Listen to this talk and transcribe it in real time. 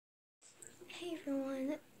Hey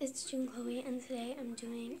everyone, it's June Chloe, and today I'm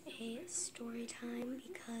doing a story time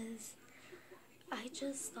because I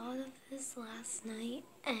just thought of this last night,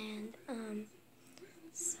 and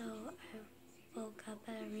so I woke up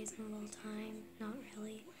at a reasonable time, not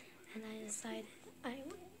really, and I decided I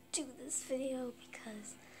would do this video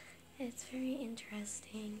because it's very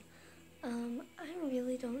interesting. I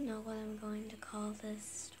really don't know what I'm going to call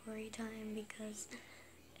this story time because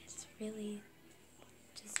it's really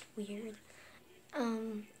just weird.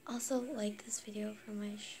 Also like this video for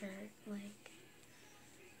my shirt,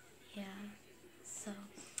 yeah, so,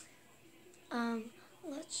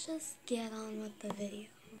 let's just get on with the video.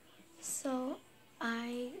 So,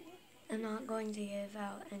 I am not going to give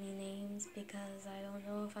out any names because I don't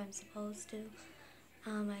know if I'm supposed to.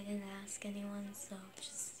 I didn't ask anyone, so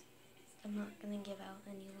I'm not gonna give out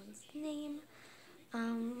anyone's name.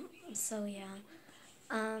 So yeah,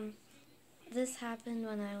 this happened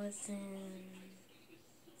when I was in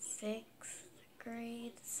 6th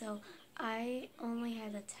grade, so I only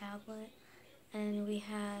had a tablet, and we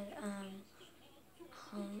had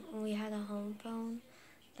a home phone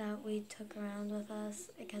that we took around with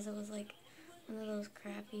us because it was like one of those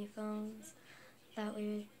crappy phones that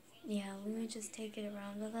we would just take it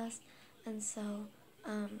around with us. And so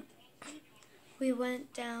we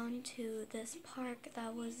went down to this park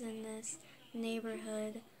that was in this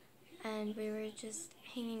neighborhood, and we were just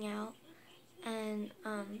hanging out, and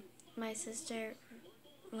my sister,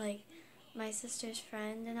 my sister's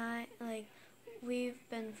friend and I, we've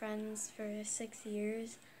been friends for 6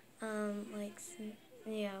 years. We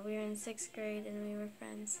were in 6th grade and we were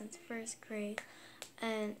friends since 1st grade.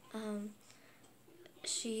 And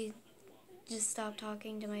she just stopped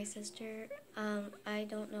talking to my sister. I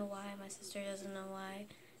don't know why. My sister doesn't know why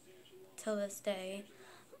till this day.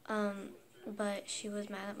 But she was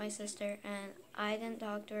mad at my sister, and I didn't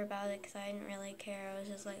talk to her about it because I didn't really care. I was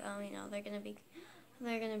just like, oh, they're gonna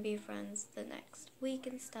be friends the next week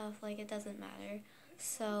and stuff. Like, it doesn't matter.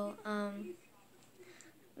 So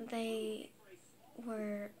they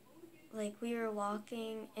were we were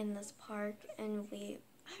walking in this park, and I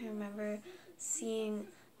remember seeing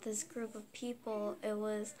this group of people. It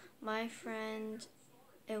was my friend.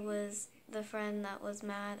 It was the friend that was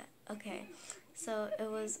mad. Okay, so it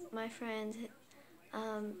was my friend,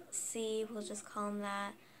 C, we'll just call him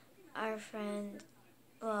that, our friend,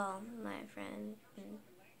 my friend,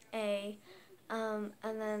 A, and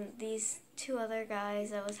then these two other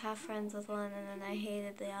guys. I was half friends with one, and then I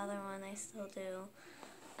hated the other one. I still do.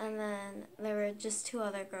 And then there were just two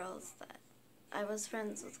other girls that I was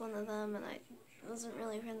friends with one of them, and I wasn't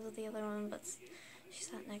really friends with the other one, but she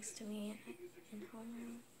sat next to me in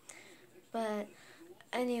homeroom. But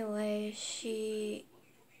anyway, she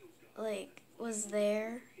was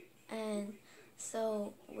there, and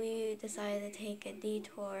so we decided to take a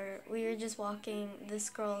detour. We were just walking this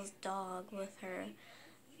girl's dog with her,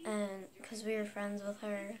 and because we were friends with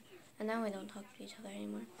her, and now we don't talk to each other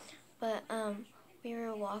anymore. But we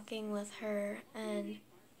were walking with her, and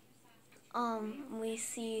we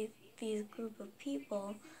see these group of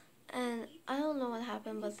people, and I don't know what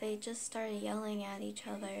happened, but they just started yelling at each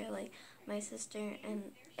other. Like, my sister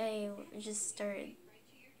and A just started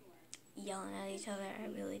yelling at each other. I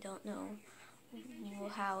really don't know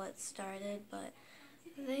how it started, but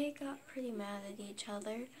they got pretty mad at each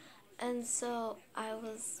other, and so I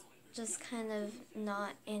was just kind of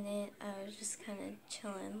not in it. I was just kind of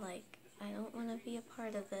chilling, like, I don't want to be a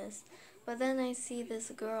part of this. But then I see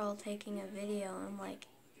this girl taking a video, and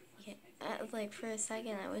for a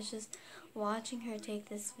second I was just watching her take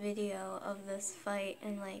this video of this fight,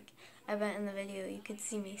 and I bet in the video you could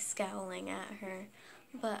see me scowling at her.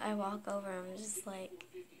 But I walk over, and I'm just like,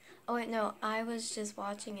 oh wait, no, I was just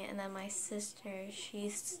watching it, and then my sister,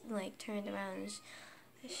 she's turned around,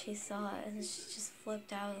 and she saw it, and she just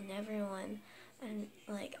flipped out on everyone, and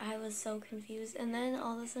I was so confused. And then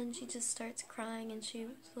all of a sudden she just starts crying, and she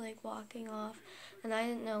was walking off, and I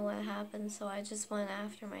didn't know what happened, so I just went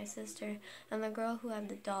after my sister. And the girl who had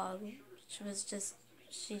the dog,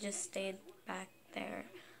 she just stayed back there.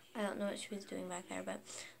 I don't know what she was doing back there, but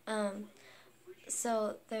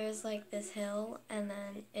so there's this hill, and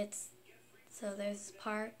then there's this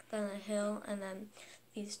park, then a hill, and then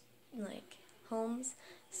these homes.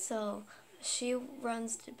 So she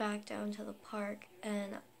runs back down to the park,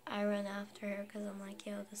 and I run after her because I'm like,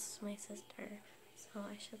 yo, this is my sister, so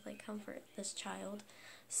I should comfort this child.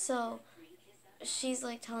 So she's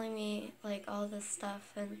telling me all this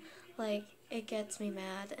stuff, and it gets me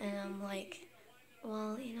mad, and I'm like,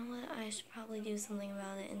 well, you know what, I should probably do something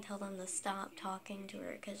about it and tell them to stop talking to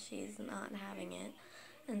her because she's not having it,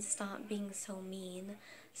 and stop being so mean.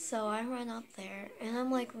 So I run up there, and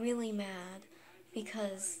I'm like really mad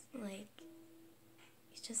because like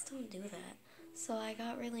you just don't do that. So I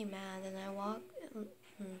got really mad, and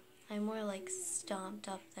I more like stomped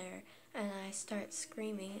up there, and I start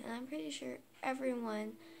screaming, and I'm pretty sure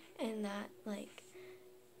everyone in that like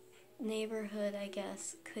neighborhood, I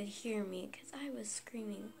guess, could hear me because I was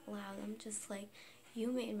screaming loud. I'm just like,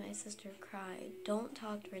 you made my sister cry. Don't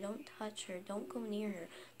talk to her. Don't touch her. Don't go near her.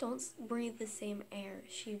 Don't breathe the same air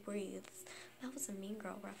she breathes. That was a Mean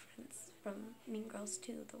Girl reference from Mean Girls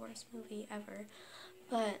 2, the worst movie ever.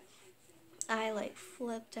 But I like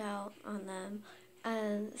flipped out on them,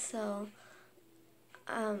 and so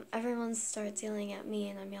everyone starts yelling at me,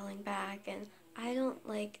 and I'm yelling back, and I don't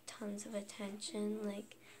like tons of attention.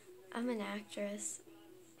 Like, I'm an actress,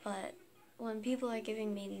 but when people are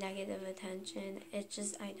giving me negative attention,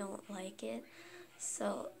 I don't like it.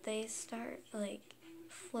 So they start like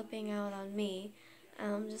flipping out on me,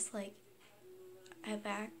 and I'm just like,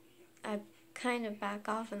 I kind of back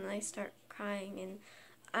off, and I start crying, and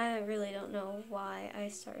I really don't know why I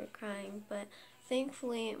started crying, but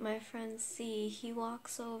thankfully my friend C, he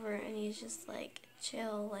walks over and he's just like,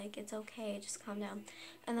 chill, like it's okay, just calm down.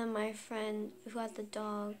 And then my friend who had the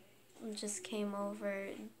dog just came over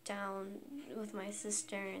down with my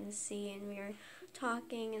sister and C, and we were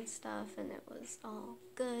talking and stuff, and it was all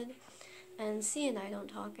good. And C and I don't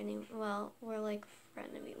talk anymore. Well, we're like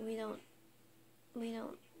frenemies. We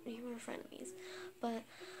were frenemies, but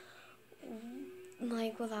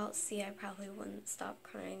like without C, I probably wouldn't stop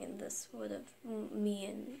crying, and this would have me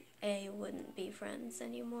and A wouldn't be friends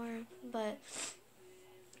anymore. But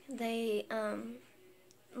they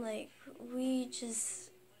like we just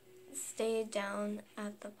stayed down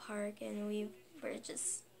at the park, and we were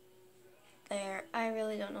just there. I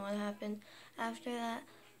really don't know what happened after that,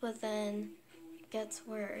 but then it gets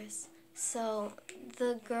worse. So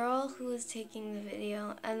the girl who was taking the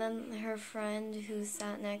video, and then her friend who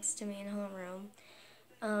sat next to me in homeroom,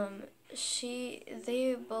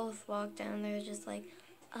 they both walked down. They were just like,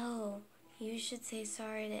 oh, you should say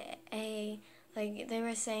sorry to A. Like, they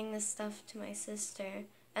were saying this stuff to my sister,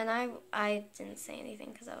 and I didn't say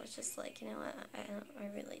anything because I was just like, you know what, I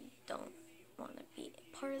really don't want to be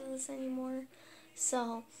part of this anymore.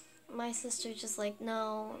 So my sister just like,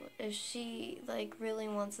 no, if she like really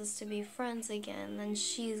wants us to be friends again, then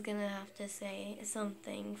she's gonna have to say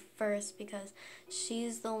something first, because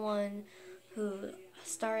she's the one who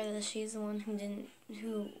started this. She's the one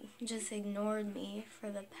who just ignored me for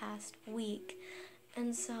the past week.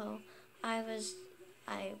 And so I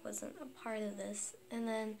wasn't a part of this. And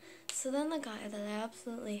then the guy that I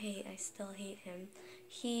absolutely hate, I still hate him.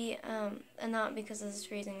 He and not because of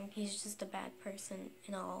this reason, he's just a bad person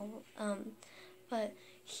and all. But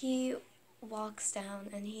he walks down,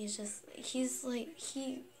 and he's like,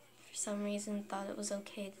 he for some reason thought it was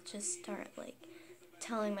okay to just start like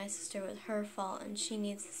telling my sister it was her fault and she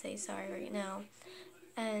needs to say sorry right now.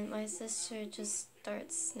 And my sister just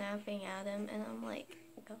starts snapping at him, and I'm like,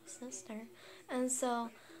 go sister. And so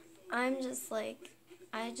I'm just like,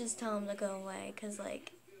 I just tell him to go away, because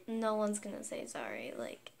like no one's gonna say sorry.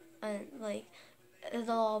 Like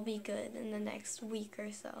it'll all be good in the next week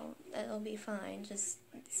or so. It'll be fine. Just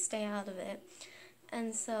stay out of it.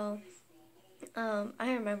 And so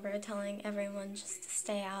I remember telling everyone just to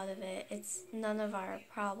stay out of it. It's none of our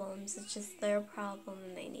problems. It's just their problem,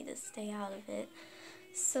 and they need to stay out of it.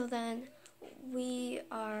 So then we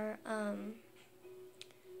are,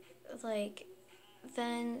 like,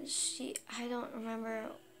 then I don't remember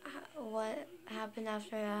what happened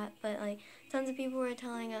after that, but, like, tons of people were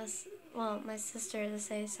telling us, well, my sister, to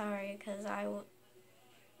say sorry, because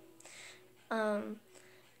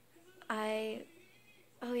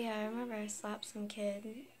oh yeah, I remember I slapped some kid.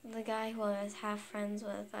 The guy who I was half friends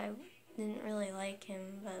with, I didn't really like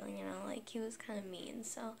him, but, you know, like, he was kind of mean,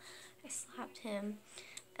 so I slapped him.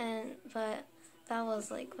 But that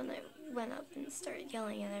was, like, when I went up and started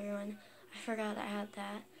yelling at everyone. I forgot I had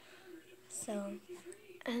that. So,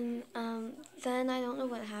 and, then I don't know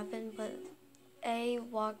what happened, but A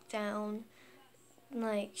walked down,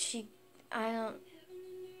 like,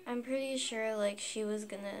 I'm pretty sure, like, she was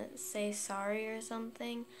gonna say sorry or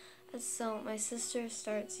something. So my sister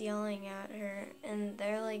starts yelling at her, and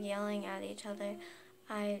they're, like, yelling at each other.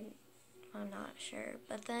 I'm not sure.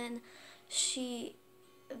 But then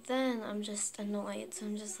I'm just annoyed. So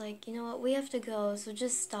I'm just like, you know what, we have to go, so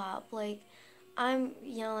just stop. Like, I'm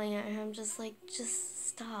yelling at her. I'm just like, just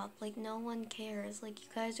stop. Like, no one cares. Like, you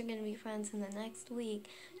guys are gonna be friends in the next week.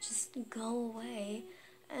 Just go away.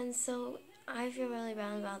 And so I feel really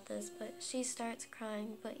bad about this, but she starts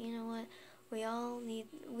crying. But you know what? we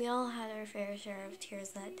all had our fair share of tears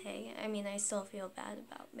that day. I mean, I still feel bad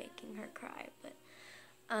about making her cry, but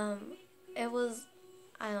it was,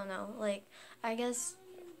 I don't know, like, I guess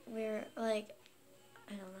we're like,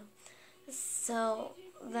 I don't know. So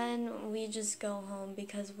then we just go home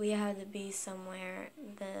because we had to be somewhere.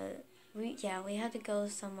 We had to go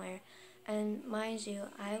somewhere, and mind you,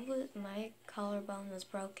 my collarbone was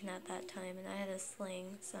broken at that time, and I had a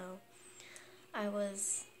sling, so I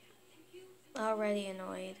was already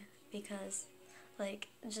annoyed because, like,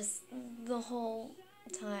 just the whole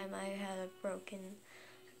time I had a broken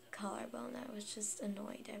collarbone, I was just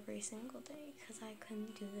annoyed every single day because I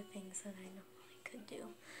couldn't do the things that I normally could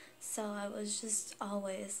do. So I was just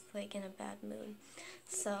always, like, in a bad mood.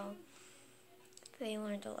 So they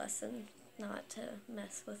learned a lesson not to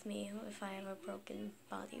mess with me if I have a broken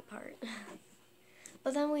body part.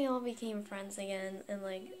 But then we all became friends again, and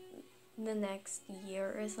like the next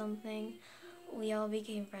year or something, we all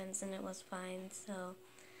became friends and it was fine. So,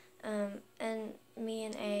 and me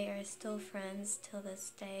and A are still friends till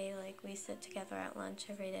this day. Like, we sit together at lunch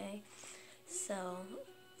every day. So,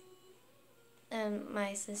 and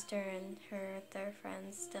my sister and her, they're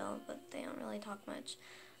friends still, but they don't really talk much.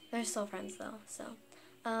 They're still friends though. So,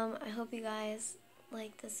 I hope you guys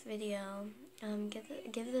like this video.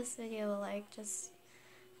 Give this video a like just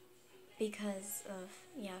because of,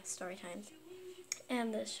 yeah, story times.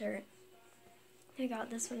 And this shirt. I got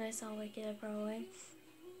this when I saw Wicked at Broadway.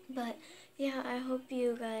 But yeah, I hope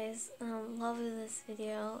you guys love this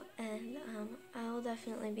video, and I will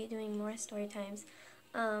definitely be doing more story times.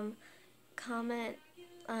 Comment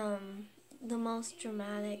the most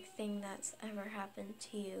dramatic thing that's ever happened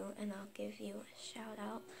to you, and I'll give you a shout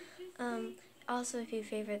out. Also, if you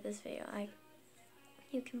favorite this video,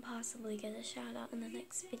 you can possibly get a shout out in the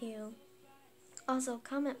next video. Also,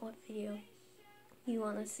 comment what video you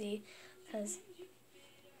want to see, because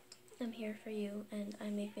I'm here for you and I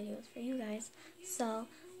make videos for you guys. So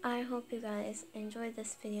I hope you guys enjoyed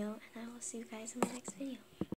this video, and I will see you guys in my next video.